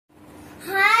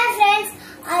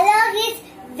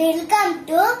Welcome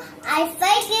to I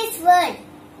Fight This Word.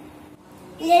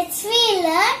 Let's we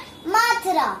learn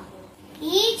Matra.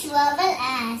 Each vowel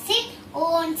has its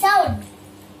own sound.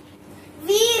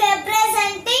 We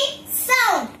representing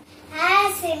sound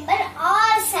as symbol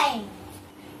or sign.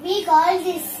 We call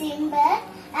this symbol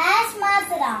as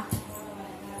Matra.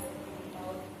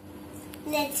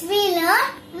 Let's we learn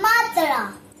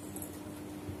Matra.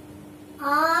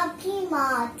 A ki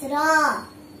matra.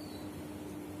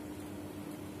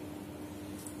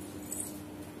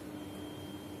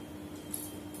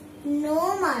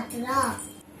 No matra.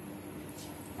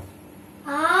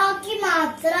 A ki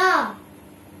matra.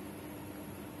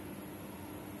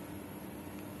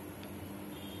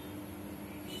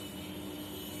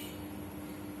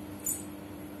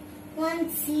 One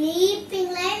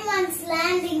sleeping line, one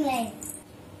slanting line.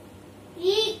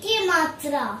 E ki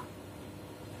matra.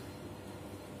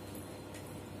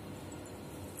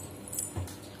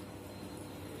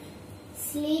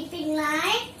 Sleeping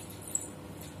line,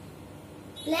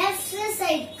 left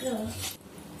side curve.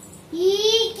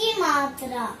 E ki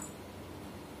matra.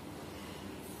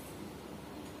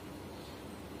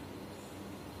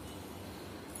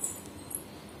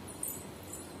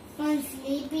 One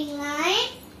sleeping line,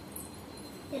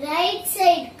 right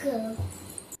side curve.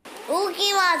 U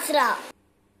ki matra.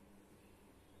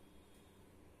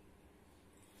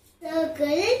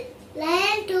 Circle,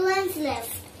 line to one's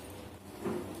left.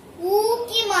 U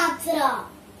ki matra.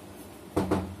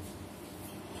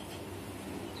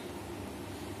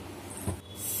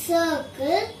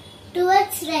 Circle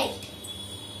towards right.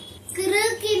 Kr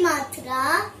ki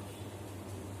matra.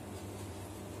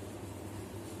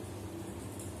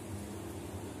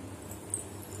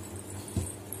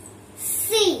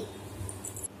 C.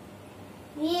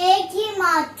 Ye ki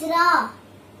matra.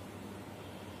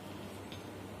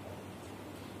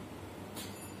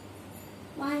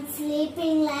 One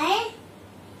sleeping line,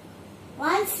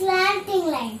 one slanting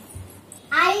line.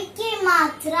 I ki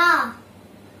matra.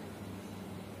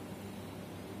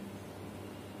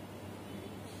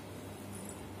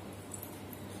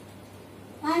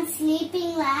 One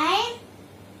sleeping line,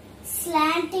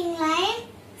 slanting line,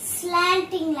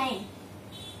 slanting line.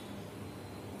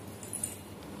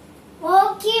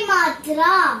 O ki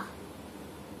matra.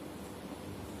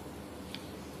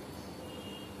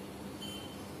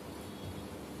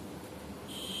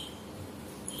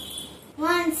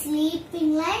 One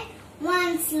sleeping line,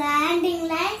 one slanting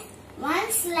line,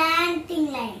 one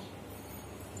slanting line.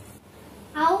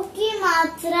 Au ki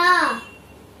matra.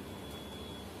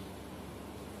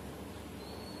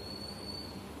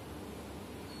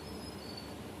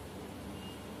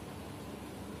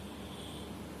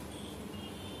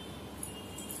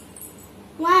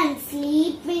 One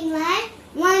sleeping line,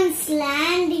 one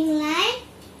slanting line,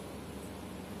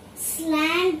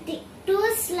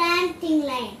 two slanting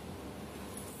line.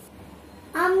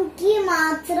 Ki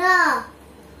matra.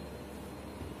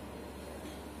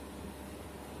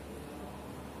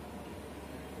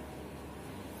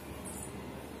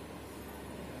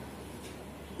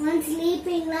 One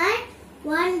sleeping line,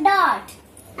 one dot.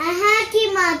 Aha ki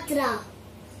matra.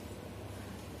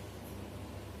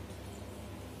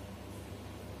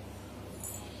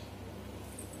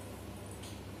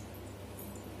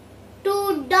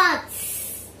 Two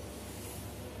dots.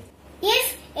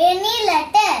 If any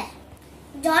letter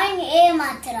join a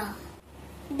matra,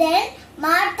 then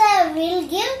matra will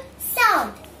give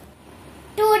sound.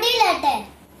 2D letter.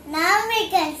 Now we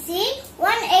can see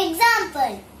one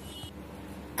example.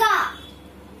 Ka.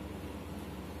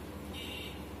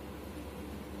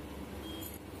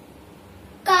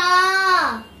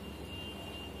 Ka.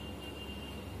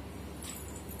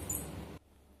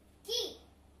 Ki.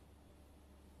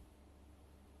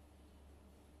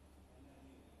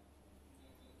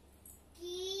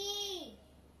 Ki.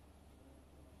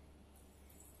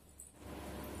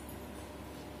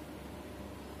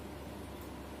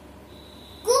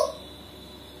 Ku.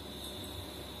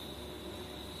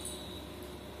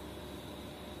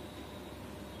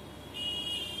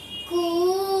 Ku.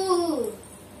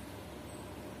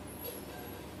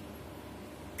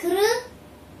 Kr.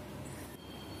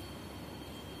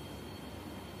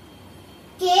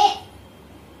 Ke.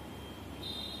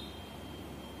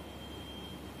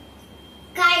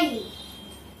 Kai.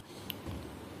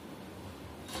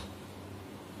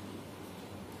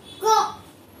 Ko.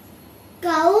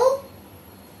 Kau.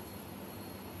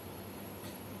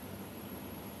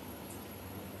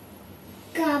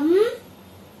 Kam.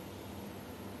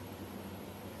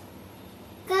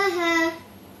 Kah.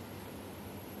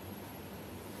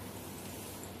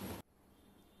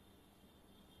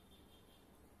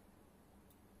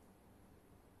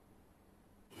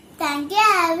 Thank Okay,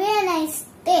 have a nice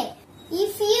day.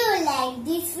 If you like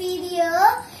this video,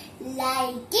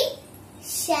 like it,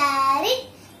 share it,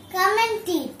 comment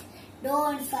it.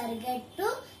 Don't forget to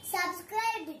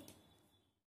subscribe it.